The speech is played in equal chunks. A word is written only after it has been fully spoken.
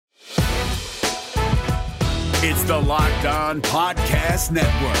It's the Locked On Podcast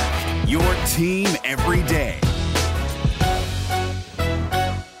Network, your team every day.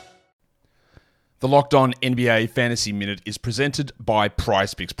 The Locked On NBA Fantasy Minute is presented by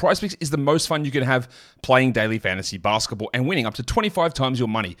PrizePicks. PrizePicks is the most fun you can have playing daily fantasy basketball and winning up to 25 times your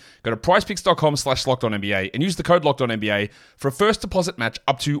money. Go to prizepicks.com/LockedOnNBA and use the code LockedOnNBA for a first deposit match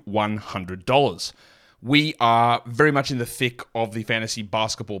up to $100. We are very much in the thick of the fantasy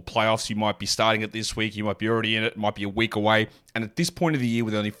basketball playoffs. You might be starting it this week. You might be already in it. It might be a week away. And at this point of the year,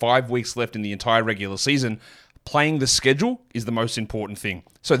 with only 5 weeks left in the entire regular season, playing the schedule is the most important thing.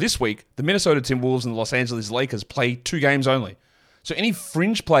 So this week, the Minnesota Timberwolves and the Los Angeles Lakers play 2 games only. So any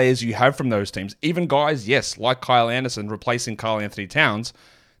fringe players you have from those teams, even guys, yes, like Kyle Anderson replacing Karl Anthony Towns,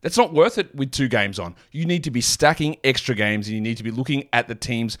 that's not worth it with 2 games on. You need to be stacking extra games, and you need to be looking at the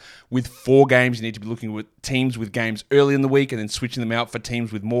teams with 4 games. You need to be looking at teams with games early in the week and then switching them out for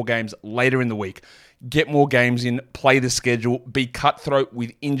teams with more games later in the week. Get more games in, play the schedule, be cutthroat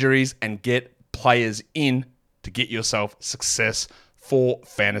with injuries, and get players in to get yourself success for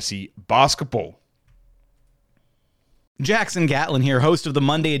fantasy basketball. Jackson Gatlin here, host of the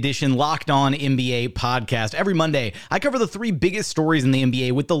Monday edition Locked On NBA podcast. Every Monday, I cover the 3 biggest stories in the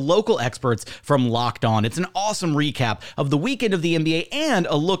NBA with the local experts from Locked On. It's an awesome recap of the weekend of the NBA and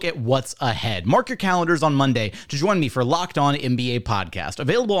a look at what's ahead. Mark your calendars on Monday to join me for Locked On NBA podcast,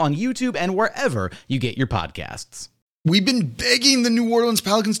 available on YouTube and wherever you get your podcasts. We've been begging the New Orleans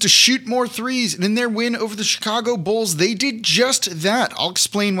Pelicans to shoot more threes, and in their win over the Chicago Bulls, they did just that. I'll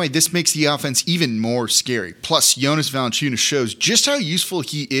explain why this makes the offense even more scary. Plus, Jonas Valanciunas shows just how useful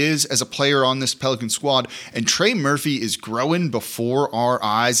he is as a player on this Pelican squad, and Trey Murphy is growing before our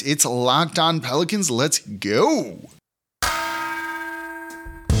eyes. It's Locked On Pelicans. Let's go.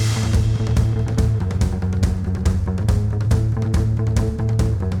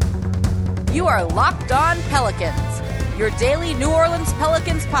 You are Locked On Pelicans, your daily New Orleans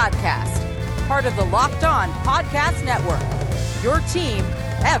Pelicans podcast, part of the Locked On Podcast Network, your team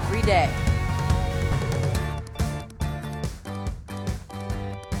every day.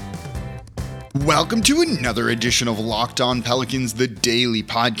 Welcome to another edition of Locked On Pelicans, the daily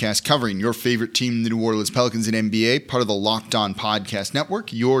podcast covering your favorite team, the New Orleans Pelicans in NBA, part of the Locked On Podcast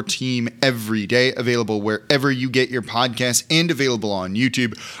Network, your team every day, available wherever you get your podcasts and available on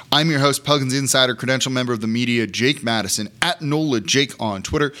YouTube. I'm your host, Pelicans Insider, credential member of the media, Jake Madison, at NOLA Jake on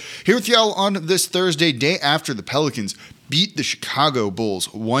Twitter, here with y'all on this Thursday, day after the Pelicans beat the Chicago Bulls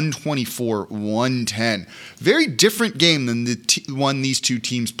 124-110. Very different game than the one these two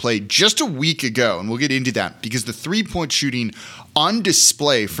teams played just a week ago, and we'll get into that because the three-point shooting on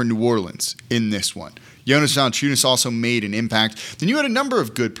display for New Orleans in this one. Jonas Valanciunas also made an impact. Then you had a number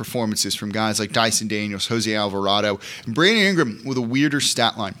of good performances from guys like Dyson Daniels, Jose Alvarado, and Brandon Ingram with a weirder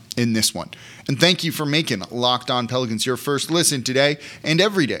stat line in this one. And thank you for making Locked On Pelicans your first listen today and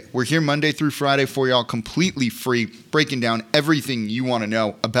every day. We're here Monday through Friday for y'all completely free, breaking down everything you want to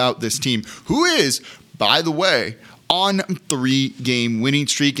know about this team, who is, by the way, on 3-game winning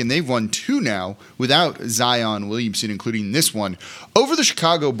streak, and they've won 2 now without Zion Williamson, including this one, over the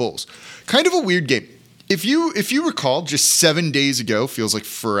Chicago Bulls. Kind of a weird game. If you recall, just 7 days ago, feels like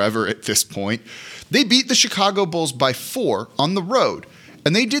forever at this point, they beat the Chicago Bulls by 4 on the road.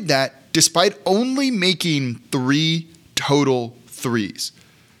 And they did that despite only making 3 total threes.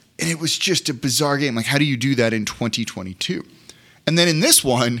 And it was just a bizarre game. Like, how do you do that in 2022? And then in this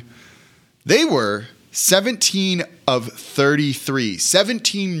one, they were 17 of 33.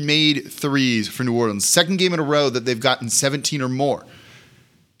 17 made threes for New Orleans. Second game in a row that they've gotten 17 or more.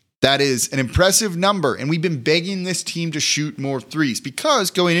 That is an impressive number, and we've been begging this team to shoot more threes because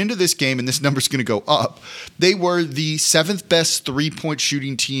going into this game, and this number's going to go up, they were the 7th best three-point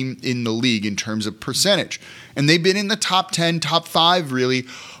shooting team in the league in terms of percentage. And they've been in the top 10, top 5, really,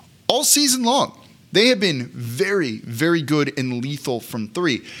 all season long. They have been very, very good and lethal from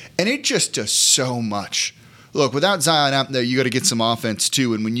 3, and it just does so much. Look, without Zion out there, you got to get some offense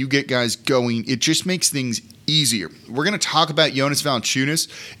too, and when you get guys going, it just makes things easier. We're going to talk about Jonas Valanciunas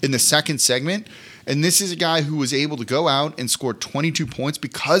in the second segment, and this is a guy who was able to go out and score 22 points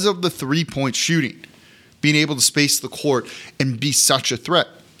because of the three-point shooting, being able to space the court and be such a threat.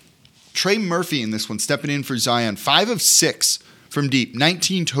 Trey Murphy in this one, stepping in for Zion, 5 of 6 from deep,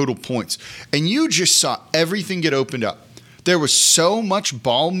 19 total points, and you just saw everything get opened up. There was so much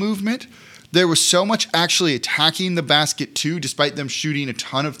ball movement. There was so much actually attacking the basket too, despite them shooting a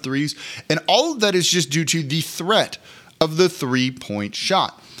ton of threes. And all of that is just due to the threat of the three-point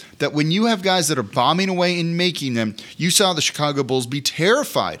shot. That when you have guys that are bombing away and making them, you saw the Chicago Bulls be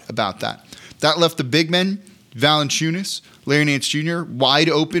terrified about that. That left the big men Valanciunas, Larry Nance Jr., wide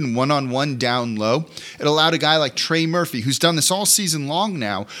open, one-on-one down low. It allowed a guy like Trey Murphy, who's done this all season long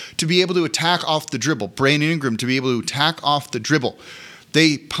now, to be able to attack off the dribble. Brandon Ingram to be able to attack off the dribble.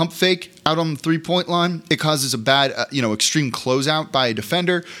 They pump fake out on the three-point line. It causes a bad, extreme closeout by a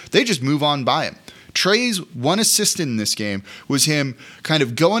defender. They just move on by him. Trey's one assist in this game was him kind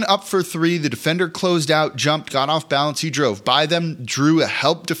of going up for three. The defender closed out, jumped, got off balance. He drove by them, drew a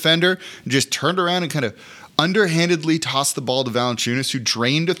help defender, and just turned around and kind of underhandedly tossed the ball to Valanciunas, who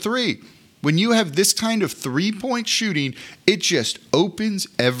drained a three. When you have this kind of three-point shooting, it just opens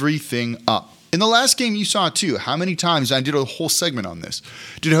everything up. In the last game, you saw too, how many times, I did a whole segment on this,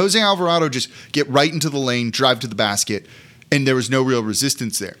 did Jose Alvarado just get right into the lane, drive to the basket, and there was no real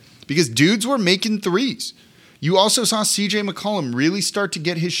resistance there? Because dudes were making threes. You also saw CJ McCollum really start to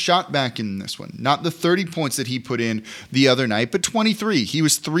get his shot back in this one. Not the 30 points that he put in the other night, but 23. He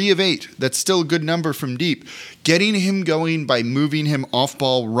was 3 of 8. That's still a good number from deep. Getting him going by moving him off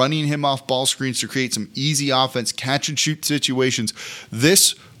ball, running him off ball screens to create some easy offense, catch and shoot situations.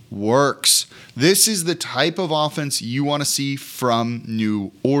 This works. This is the type of offense you want to see from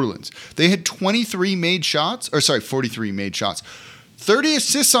New Orleans. They had 43 made shots, 43 made shots. 30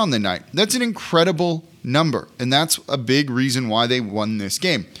 assists on the night. That's an incredible number, and that's a big reason why they won this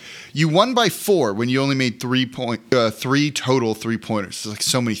game. You won by 4 when you only made 3 total three-pointers. It's like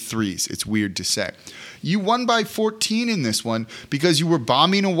so many threes. It's weird to say. You won by 14 in this one because you were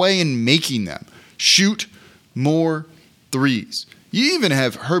bombing away and making them. Shoot more threes. You even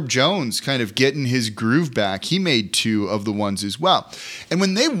have Herb Jones kind of getting his groove back. He made 2 of the ones as well. And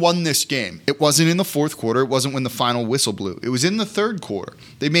when they won this game, it wasn't in the fourth quarter. It wasn't when the final whistle blew. It was in the third quarter.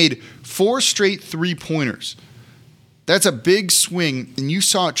 They made 4 straight three-pointers. That's a big swing, and you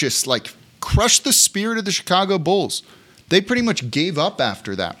saw it just like crush the spirit of the Chicago Bulls. They pretty much gave up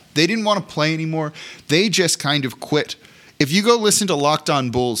after that. They didn't want to play anymore. They just kind of quit. If you go listen to Locked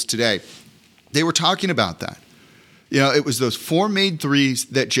On Bulls today, they were talking about that. It was those 4 made threes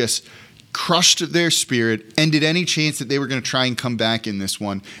that just crushed their spirit, ended any chance that they were going to try and come back in this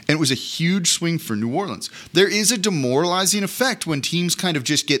one. And it was a huge swing for New Orleans. There is a demoralizing effect when teams kind of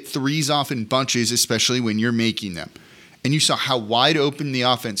just get threes off in bunches, especially when you're making them. And you saw how wide open the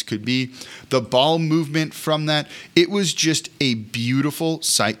offense could be. The ball movement from that, it was just a beautiful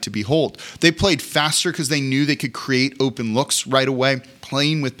sight to behold. They played faster because they knew they could create open looks right away,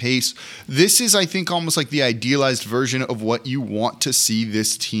 playing with pace. This is, I think, almost like the idealized version of what you want to see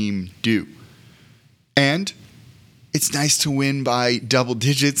this team do. And it's nice to win by double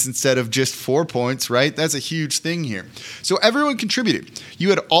digits instead of just 4 points, right? That's a huge thing here. So everyone contributed. You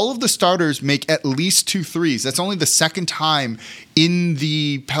had all of the starters make at least 2 threes. That's only the second time in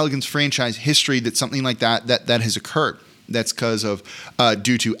the Pelicans franchise history that something like that has occurred. That's because of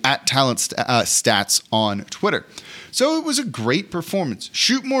due to @TalentStats on Twitter. So it was a great performance.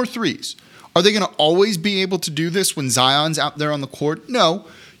 Shoot more threes. Are they going to always be able to do this when Zion's out there on the court? No.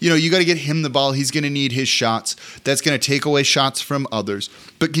 You got to get him the ball. He's going to need his shots. That's going to take away shots from others.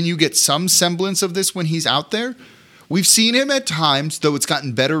 But can you get some semblance of this when he's out there? We've seen him at times, though it's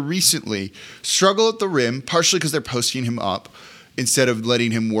gotten better recently, struggle at the rim, partially because they're posting him up instead of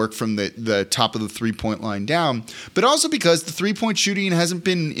letting him work from the top of the three-point line down, but also because the three-point shooting hasn't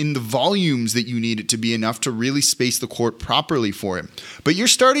been in the volumes that you need it to be enough to really space the court properly for him. But you're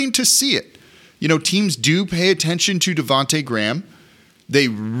starting to see it. Teams do pay attention to Devontae Graham. They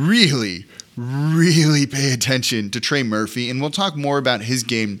really, really pay attention to Trey Murphy, and we'll talk more about his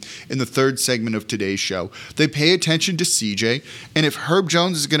game in the third segment of today's show. They pay attention to CJ, and if Herb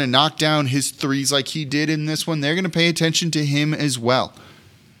Jones is going to knock down his threes like he did in this one, they're going to pay attention to him as well.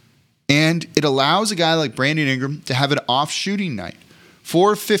 And it allows a guy like Brandon Ingram to have an off shooting night.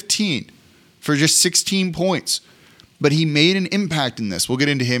 4 of 15 for just 16 points. But he made an impact in this. We'll get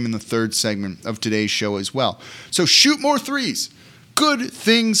into him in the third segment of today's show as well. So shoot more threes. Good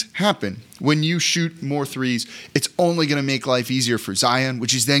things happen when you shoot more threes. It's only going to make life easier for Zion,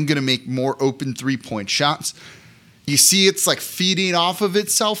 which is then going to make more open three-point shots. You see it's like feeding off of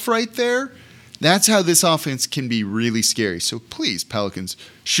itself right there. That's how this offense can be really scary. So please, Pelicans,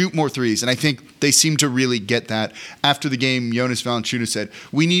 shoot more threes. And I think they seem to really get that. After the game, Jonas Valanciunas said,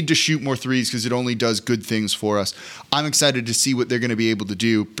 we need to shoot more threes because it only does good things for us. I'm excited to see what they're going to be able to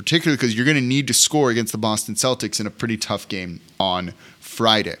do, particularly because you're going to need to score against the Boston Celtics in a pretty tough game on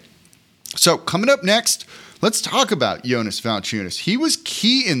Friday. So coming up next, let's talk about Jonas Valanciunas. He was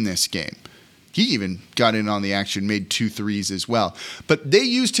key in this game. He even got in on the action, made 2 threes as well. But they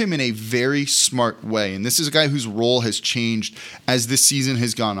used him in a very smart way. And this is a guy whose role has changed as this season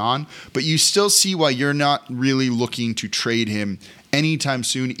has gone on. But you still see why you're not really looking to trade him anytime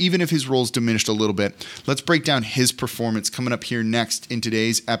soon, even if his role's diminished a little bit. Let's break down his performance coming up here next in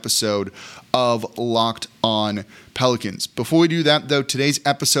today's episode of Locked On Pelicans. Before we do that, though, today's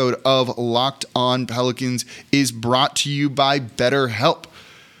episode of Locked On Pelicans is brought to you by BetterHelp.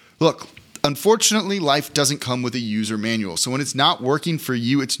 Look, unfortunately, life doesn't come with a user manual. So when it's not working for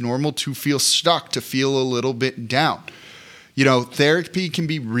you, it's normal to feel stuck, to feel a little bit down. You know, therapy can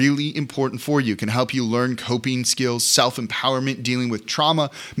be really important for you. It can help you learn coping skills, self-empowerment, dealing with trauma.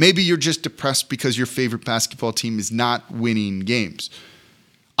 Maybe you're just depressed because your favorite basketball team is not winning games.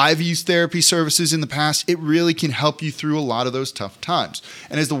 I've used therapy services in the past. It really can help you through a lot of those tough times.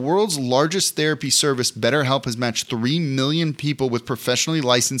 And as the world's largest therapy service, BetterHelp has matched 3 million people with professionally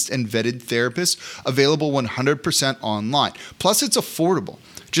licensed and vetted therapists, available 100% online. Plus, it's affordable.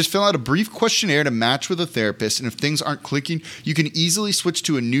 Just fill out a brief questionnaire to match with a therapist, and if things aren't clicking, you can easily switch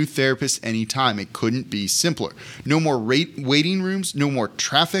to a new therapist anytime. It couldn't be simpler. No more waiting rooms, no more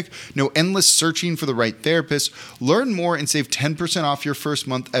traffic, no endless searching for the right therapist. Learn more and save 10% off your first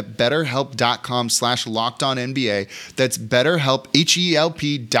month at betterhelp.com/lockedonnba. That's betterhelp,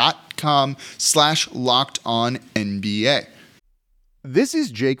 HELP.com/lockedonnba. This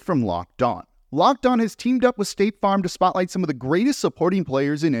is Jake from Locked On. Locked On has teamed up with State Farm to spotlight some of the greatest supporting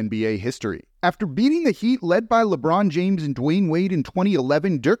players in NBA history. After beating the Heat led by LeBron James and Dwayne Wade in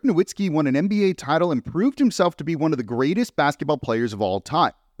 2011, Dirk Nowitzki won an NBA title and proved himself to be one of the greatest basketball players of all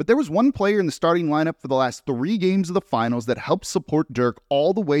time. But there was one player in the starting lineup for the last 3 games of the finals that helped support Dirk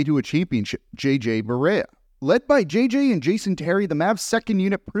all the way to a championship, JJ Barea. Led by JJ and Jason Terry, the Mavs' second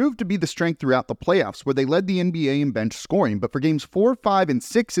unit proved to be the strength throughout the playoffs, where they led the NBA in bench scoring. But for games 4, 5, and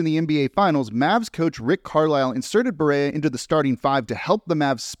 6 in the NBA Finals, Mavs coach Rick Carlisle inserted Barea into the starting 5 to help the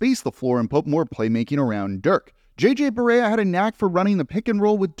Mavs space the floor and put more playmaking around Dirk. JJ Barea had a knack for running the pick and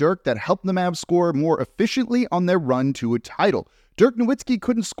roll with Dirk that helped the Mavs score more efficiently on their run to a title. Dirk Nowitzki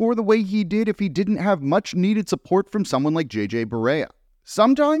couldn't score the way he did if he didn't have much needed support from someone like JJ Barea.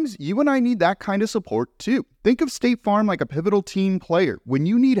 Sometimes you and I need that kind of support too. Think of State Farm like a pivotal team player. When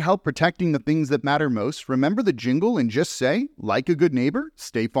you need help protecting the things that matter most, remember the jingle and just say, like a good neighbor,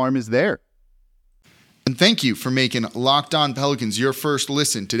 State Farm is there. And thank you for making Locked On Pelicans your first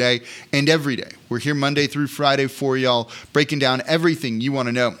listen today and every day. We're here Monday through Friday for y'all, breaking down everything you want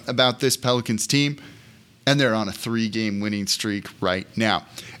to know about this Pelicans team. And they're on a 3-game winning streak right now.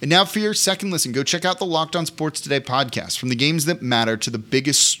 And now for your second listen, go check out the Locked On Sports Today podcast. From the games that matter to the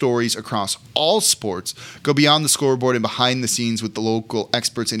biggest stories across all sports, go beyond the scoreboard and behind the scenes with the local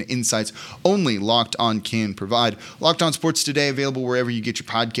experts and insights only Locked On can provide. Locked On Sports Today, available wherever you get your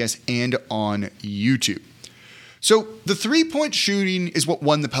podcasts and on YouTube. So the three-point shooting is what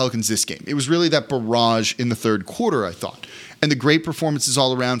won the Pelicans this game. It was really that barrage in the third quarter, I thought. And the great performances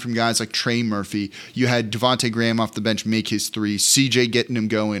all around from guys like Trey Murphy. You had Devontae Graham off the bench make his three, CJ getting him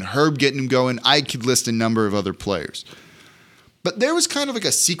going, Herb getting him going. I could list a number of other players. But there was kind of like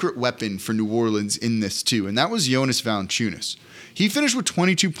a secret weapon for New Orleans in this too, and that was Jonas Valanciunas. He finished with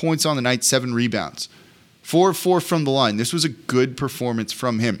 22 points on the night, 7 rebounds. 4-4 from the line. This was a good performance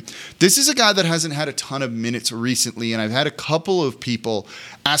from him. This is a guy that hasn't had a ton of minutes recently, and I've had a couple of people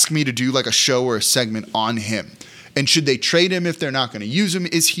ask me to do like a show or a segment on him. And should they trade him if they're not going to use him?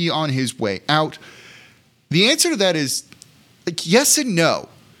 Is he on his way out? The answer to that is like yes and no.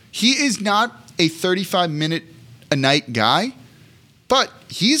 He is not a 35-minute-a-night guy, but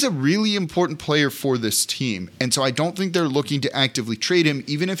he's a really important player for this team. And so I don't think they're looking to actively trade him,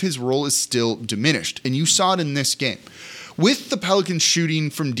 even if his role is still diminished. And you saw it in this game. With the Pelicans shooting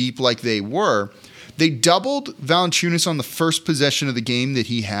from deep like they were, they doubled Valanciunas on the first possession of the game that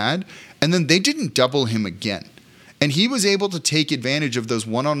he had, and then they didn't double him again. And he was able to take advantage of those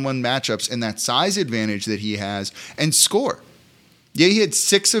one-on-one matchups and that size advantage that he has and score. Yeah, he had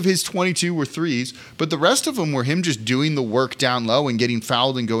 6 of his 22 were threes, but the rest of them were him just doing the work down low and getting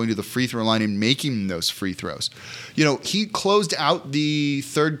fouled and going to the free throw line and making those free throws. You know, he closed out the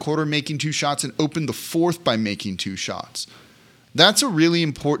third quarter making 2 shots and opened the fourth by making 2 shots. That's a really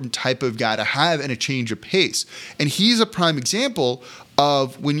important type of guy to have and a change of pace. And he's a prime example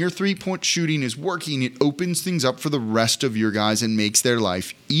of when your three-point shooting is working, it opens things up for the rest of your guys and makes their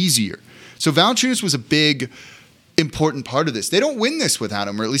life easier. So Valanciunas was a big, important part of this. They don't win this without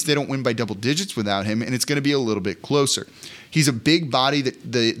him, or at least they don't win by double digits without him, and it's going to be a little bit closer. He's a big body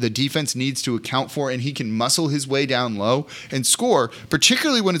that the defense needs to account for, and he can muscle his way down low and score,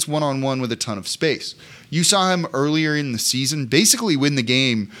 particularly when it's one-on-one with a ton of space. You saw him earlier in the season basically win the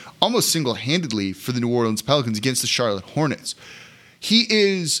game almost single-handedly for the New Orleans Pelicans against the Charlotte Hornets. He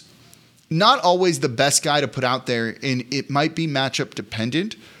is not always the best guy to put out there, and it might be matchup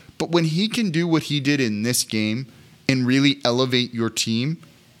dependent, but when he can do what he did in this game and really elevate your team.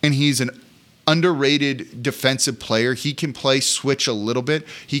 And he's an underrated defensive player. He can play switch a little bit.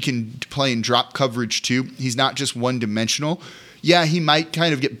 He can play in drop coverage too. He's not just one-dimensional. Yeah, he might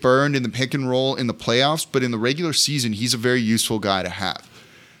kind of get burned in the pick and roll in the playoffs, but in the regular season, he's a very useful guy to have.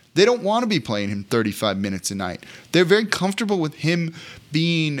 They don't want to be playing him 35 minutes a night. They're very comfortable with him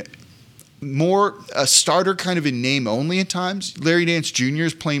being more a starter kind of in name only at times. Larry Nance Jr.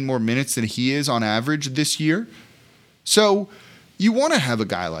 is playing more minutes than he is on average this year. So you want to have a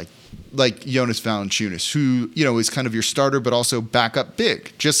guy like Jonas Valanciunas, who, is kind of your starter, but also backup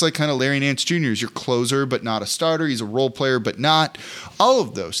big. Just like kind of Larry Nance Jr. is your closer, but not a starter. He's a role player, but not. All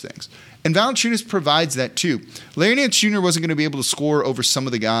of those things. And Valanciunas provides that too. Larry Nance Jr. wasn't going to be able to score over some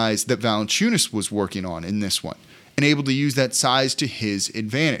of the guys that Valanciunas was working on in this one, and able to use that size to his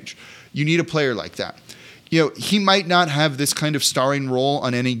advantage. You need a player like that. He might not have this kind of starring role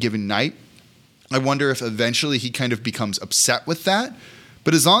on any given night. I wonder if eventually he kind of becomes upset with that.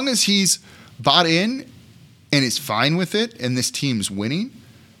 But as long as he's bought in and is fine with it and this team's winning,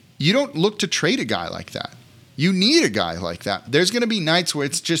 you don't look to trade a guy like that. You need a guy like that. There's going to be nights where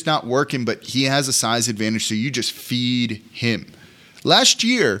it's just not working, but he has a size advantage, so you just feed him. Last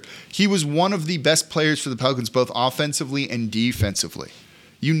year, he was one of the best players for the Pelicans, both offensively and defensively.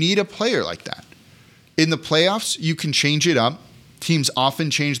 You need a player like that. In the playoffs, you can change it up. Teams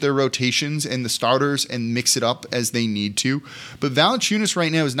often change their rotations and the starters and mix it up as they need to. But Valanciunas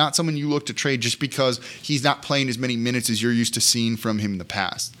right now is not someone you look to trade just because he's not playing as many minutes as you're used to seeing from him in the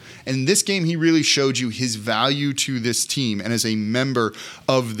past. And in this game, he really showed you his value to this team and as a member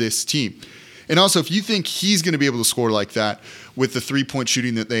of this team. And also, if you think he's going to be able to score like that with the three-point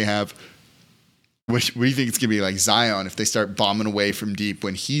shooting that they have, what do you think it's going to be like Zion if they start bombing away from deep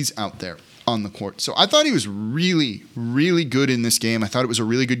when he's out there on the court? So I thought he was really, really good in this game. I thought it was a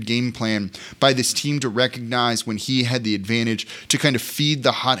really good game plan by this team to recognize when he had the advantage to kind of feed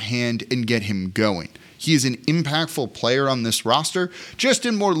the hot hand and get him going. He is an impactful player on this roster, just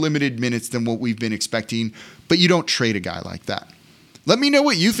in more limited minutes than what we've been expecting, but you don't trade a guy like that. Let me know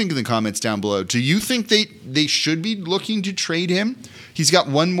what you think in the comments down below. Do you think they should be looking to trade him? He's got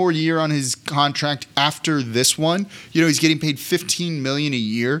one more year on his contract after this one. He's getting paid $15 million a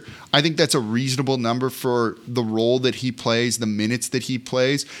year. I think that's a reasonable number for the role that he plays, the minutes that he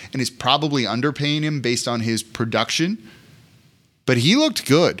plays, and is probably underpaying him based on his production. But he looked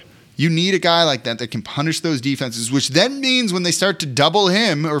good. You need a guy like that that can punish those defenses, which then means when they start to double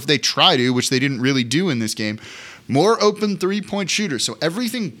him, or if they try to, which they didn't really do in this game, more open three-point shooters. So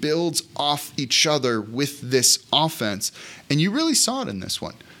everything builds off each other with this offense, and you really saw it in this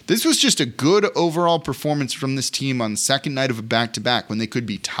one. This was just a good overall performance from this team on the second night of a back-to-back when they could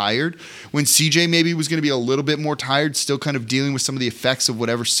be tired, when CJ maybe was going to be a little bit more tired, still kind of dealing with some of the effects of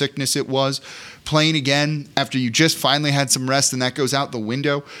whatever sickness it was, playing again after you just finally had some rest and that goes out the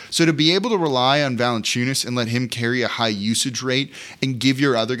window. So to be able to rely on Valanciunas and let him carry a high usage rate and give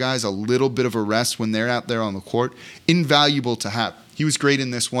your other guys a little bit of a rest when they're out there on the court, invaluable to have. He was great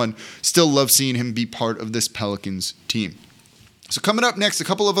in this one. Still love seeing him be part of this Pelicans team. So coming up next, a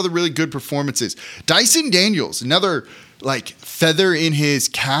couple of other really good performances. Dyson Daniels, another feather in his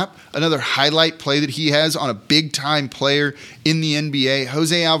cap, another highlight play that he has on a big-time player in the NBA.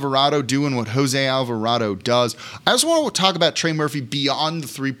 Jose Alvarado doing what Jose Alvarado does. I also want to talk about Trey Murphy beyond the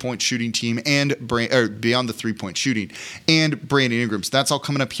three-point shooting team and beyond the three-point shooting and Brandon Ingram. So that's all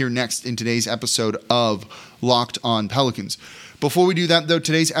coming up here next in today's episode of Locked On Pelicans. Before we do that, though,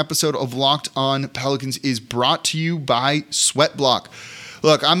 today's episode of Locked On Pelicans is brought to you by Sweatblock.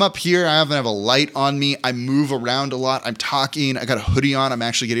 Look, I'm up here. I have a light on me. I move around a lot. I'm talking. I got a hoodie on. I'm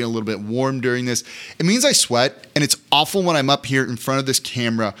actually getting a little bit warm during this. It means I sweat, and it's awful when I'm up here in front of this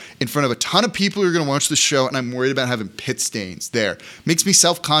camera, in front of a ton of people who are going to watch the show, and I'm worried about having pit stains there. Makes me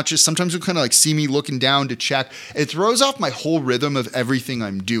self-conscious. Sometimes you'll kind of see me looking down to check. It throws off my whole rhythm of everything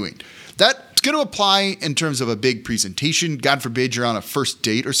I'm doing. That's going to apply in terms of a big presentation. God forbid you're on a first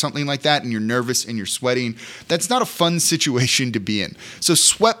date or something like that and you're nervous and you're sweating. That's not a fun situation to be in. So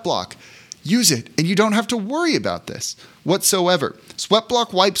Sweatblock, use it and you don't have to worry about this whatsoever.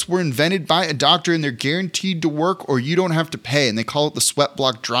 Sweatblock wipes were invented by a doctor and they're guaranteed to work or you don't have to pay, and they call it the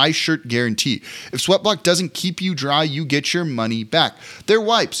Sweatblock Dry Shirt Guarantee. If Sweatblock doesn't keep you dry, you get your money back. They're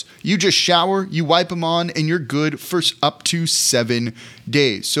wipes. You just shower, you wipe them on, and you're good for up to 7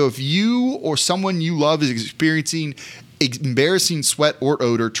 days. So if you or someone you love is experiencing embarrassing sweat or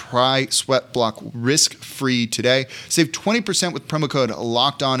odor, try Sweatblock risk-free today. Save 20% with promo code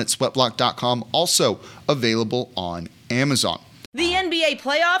LOCKEDON at sweatblock.com. Also available on Amazon. The NBA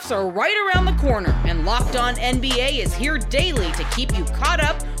playoffs are right around the corner, and Locked On NBA is here daily to keep you caught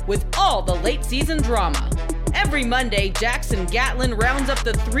up with all the late season drama. Every Monday, Jackson Gatlin rounds up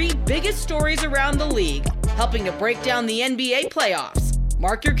the 3 biggest stories around the league, helping to break down the NBA playoffs.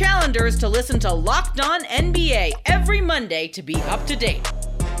 Mark your calendars to listen to Locked On NBA every Monday to be up to date.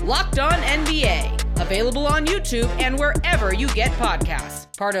 Locked On NBA, available on YouTube and wherever you get podcasts.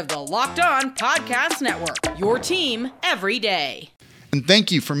 Part of the Locked On Podcast Network, your team every day. And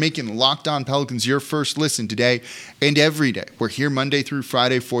thank you for making Locked On Pelicans your first listen today and every day. We're here Monday through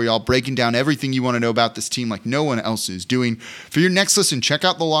Friday for y'all, breaking down everything you want to know about this team like no one else is doing. For your next listen, check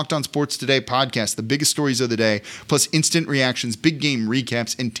out the Locked On Sports Today podcast, the biggest stories of the day, plus instant reactions, big game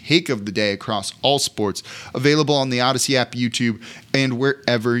recaps, and take of the day across all sports, available on the Odyssey app, YouTube, and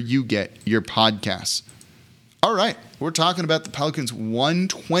wherever you get your podcasts. All right, we're talking about the Pelicans'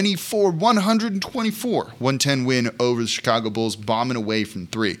 110 win over the Chicago Bulls, bombing away from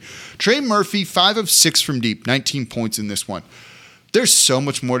 3. Trey Murphy, 5 of 6 from deep, 19 points in this one. There's so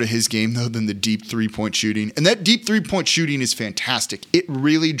much more to his game, though, than the deep three-point shooting. And that deep three-point shooting is fantastic. It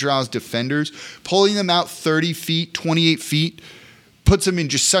really draws defenders, pulling them out 30 feet, 28 feet, puts them in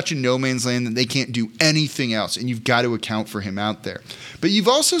just such a no-man's land that they can't do anything else, and you've got to account for him out there. But you've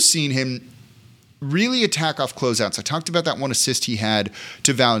also seen him really attack off closeouts. I talked about that one assist he had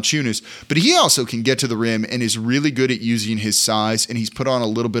to Valanciunas, but he also can get to the rim and is really good at using his size, and he's put on a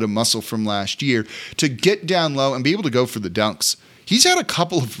little bit of muscle from last year to get down low and be able to go for the dunks. He's had a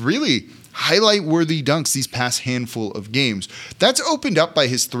couple of really highlight-worthy dunks these past handful of games. That's opened up by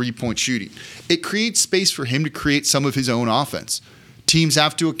his three-point shooting. It creates space for him to create some of his own offense. Teams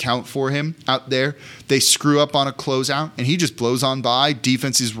have to account for him out there. They screw up on a closeout, and he just blows on by.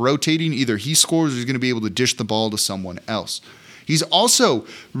 Defense is rotating. Either he scores or he's going to be able to dish the ball to someone else. He's also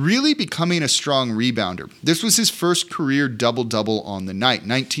really becoming a strong rebounder. This was his first career double-double on the night.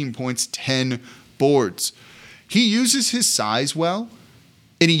 19 points, 10 boards. He uses his size well,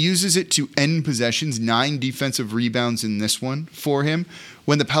 and he uses it to end possessions. 9 defensive rebounds in this one for him.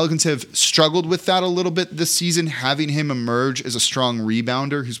 When the Pelicans have struggled with that a little bit this season, having him emerge as a strong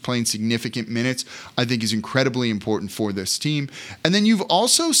rebounder who's playing significant minutes, I think is incredibly important for this team. And then you've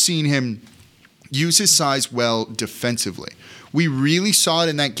also seen him use his size well defensively. We really saw it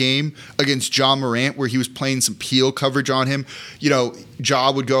in that game against Ja Morant where he was playing some peel coverage on him. You know,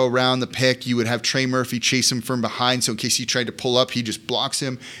 Ja would go around the pick. You would have Trey Murphy chase him from behind. So in case he tried to pull up, he just blocks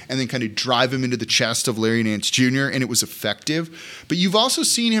him and then kind of drive him into the chest of Larry Nance Jr. And it was effective. But you've also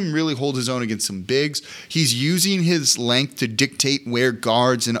seen him really hold his own against some bigs. He's using his length to dictate where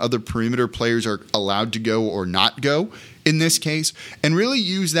guards and other perimeter players are allowed to go or not go in this case, and really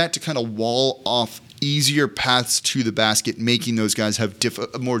use that to kind of wall off easier paths to the basket, making those guys have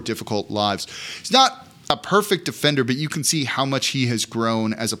more difficult lives. He's not a perfect defender, but you can see how much he has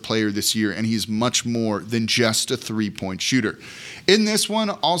grown as a player this year, and he's much more than just a three-point shooter. In this one,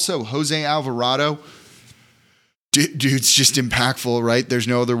 also, Jose Alvarado, dude's just impactful, right? There's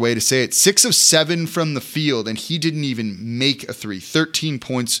no other way to say it. 6 of 7 from the field, and he didn't even make a three. 13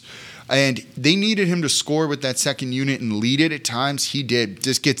 points. And they needed him to score with that second unit and lead it at times. He did.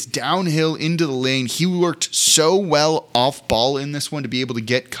 Just gets downhill into the lane. He worked so well off ball in this one to be able to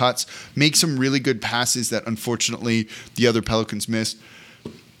get cuts, make some really good passes that unfortunately the other Pelicans missed.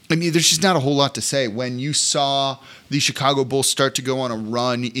 I mean, there's just not a whole lot to say. When you saw the Chicago Bulls start to go on a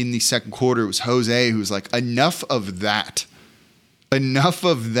run in the second quarter, it was Jose who was like, enough of that. Enough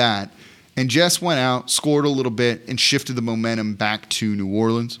of that. And just went out, scored a little bit, and shifted the momentum back to New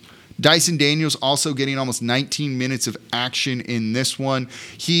Orleans. Dyson Daniels also getting almost 19 minutes of action in this one.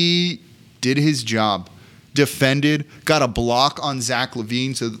 He did his job. Defended, got a block on Zach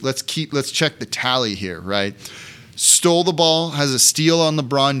LaVine. So let's check the tally here, right? Stole the ball, has a steal on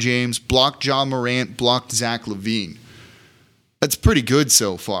LeBron James, blocked Ja Morant, blocked Zach LaVine. That's pretty good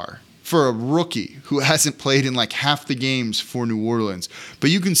so far for a rookie who hasn't played in like half the games for New Orleans. But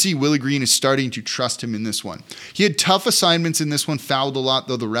you can see Willie Green is starting to trust him in this one. He had tough assignments in this one, fouled a lot,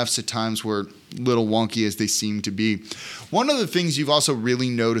 though the refs at times were a little wonky as they seem to be. One of the things you've also really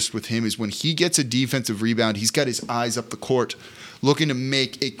noticed with him is when he gets a defensive rebound, he's got his eyes up the court, looking to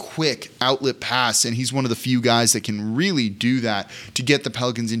make a quick outlet pass, and he's one of the few guys that can really do that to get the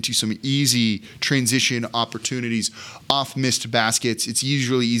Pelicans into some easy transition opportunities off missed baskets. It's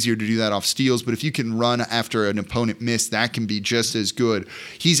usually easier to do that off steals, but if you can run after an opponent miss, that can be just as good.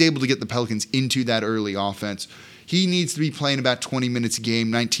 He's able to get the Pelicans into that early offense. He needs to be playing about 20 minutes a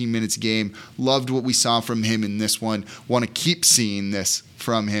game, 19 minutes a game. Loved what we saw from him in this one. Want to keep seeing this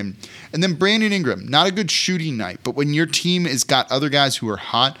from him. And then Brandon Ingram, not a good shooting night, but when your team has got other guys who are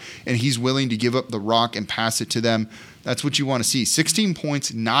hot and he's willing to give up the rock and pass it to them, that's what you want to see. 16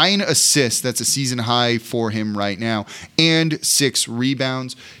 points, 9 assists. That's a season high for him right now. And 6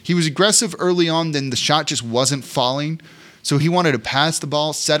 rebounds. He was aggressive early on, then the shot just wasn't falling. So he wanted to pass the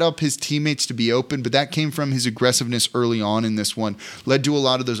ball, set up his teammates to be open, but that came from his aggressiveness early on in this one. Led to a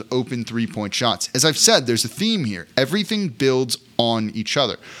lot of those open three-point shots. As I've said, there's a theme here. Everything builds on each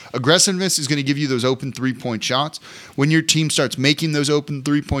other. Aggressiveness is going to give you those open three-point shots. When your team starts making those open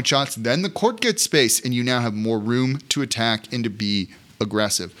three-point shots, then the court gets space, and you now have more room to attack and to be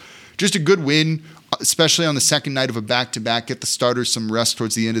aggressive. Just a good win, especially on the second night of a back-to-back. Get the starters some rest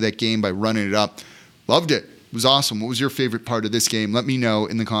towards the end of that game by running it up. Loved it. It was awesome. What was your favorite part of this game? Let me know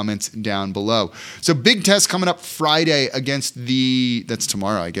in the comments down below. So big test coming up Friday against that's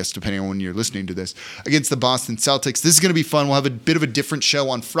tomorrow, I guess, depending on when you're listening to this, against the Boston Celtics. This is going to be fun. We'll have a bit of a different show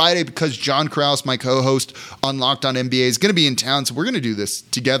on Friday because John Krause, my co-host on Locked On NBA, is going to be in town. So we're going to do this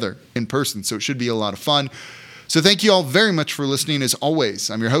together in person. So it should be a lot of fun. So thank you all very much for listening. As always,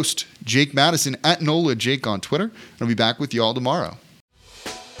 I'm your host, Jake Madison, at NOLA Jake on Twitter. I'll be back with you all tomorrow.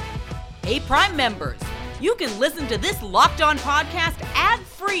 Hey, Prime members. You can listen to this Locked On podcast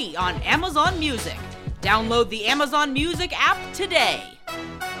ad-free on Amazon Music. Download the Amazon Music app today.